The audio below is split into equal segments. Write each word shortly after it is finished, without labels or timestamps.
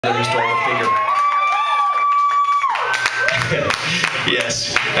another historical figure.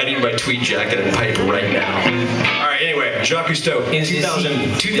 Yes, I need my tweed jacket and pipe right now. All right, anyway, Jacques Cousteau,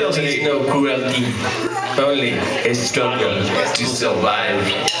 2008. No cruelty, only a struggle to survive.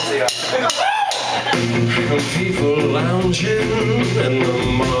 People lounging in the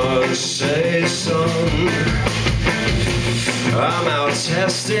Marseille sun. I'm out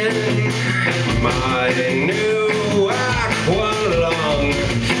testing my new aqualung,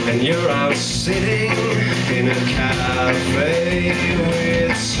 and you're out sitting in a cafe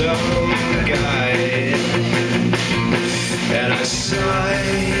with some guy, and I sigh.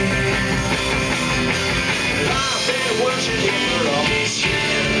 I've been watching you for all these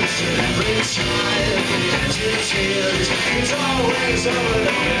years, and every time it ends in tears, it's always over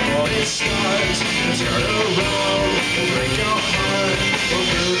before it starts. Turn around and break your heart. Well,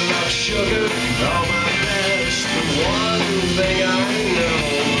 good luck, sugar, all my best. But one thing I know,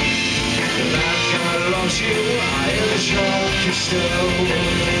 that God loves you, I am Jacques Cousteau.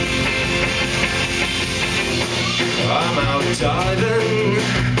 I'm out diving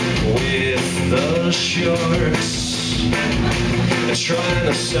with the sharks, trying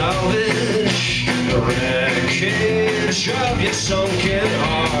to salvage the wreckage of your sunken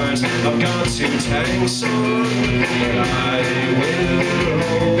heart. I've got 2 tanks on, but I will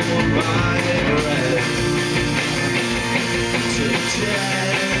hold my breath to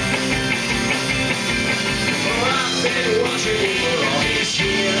death. Oh, I've been watching you for all these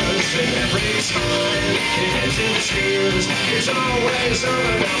years, and every time it ends in tears, it's always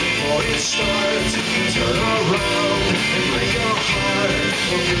over now before it starts. Turn around and break your heart.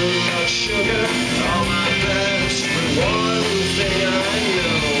 Well, good luck, sugar, all my best. But one thing I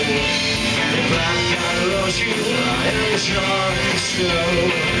know, that God loves you, I am Jacques Cousteau.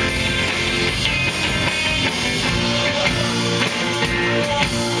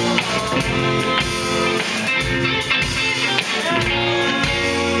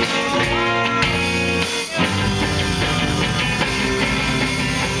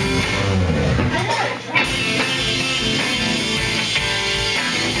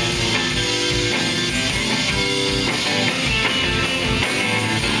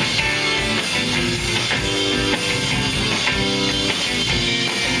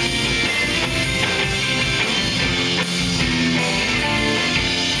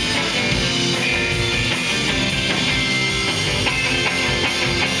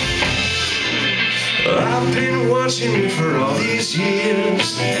 I've been watching you for all these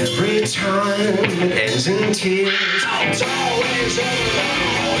years. Every time it ends in tears, it's always over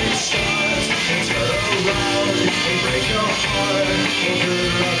before it starts. Turn around and break your heart. Well,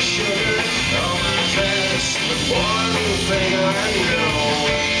 good luck, sugar, all my best. But one thing I know,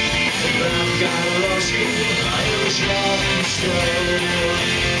 that God loves you, I am Jacques Cousteau.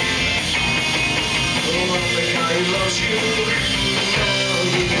 Oh, the God loves you.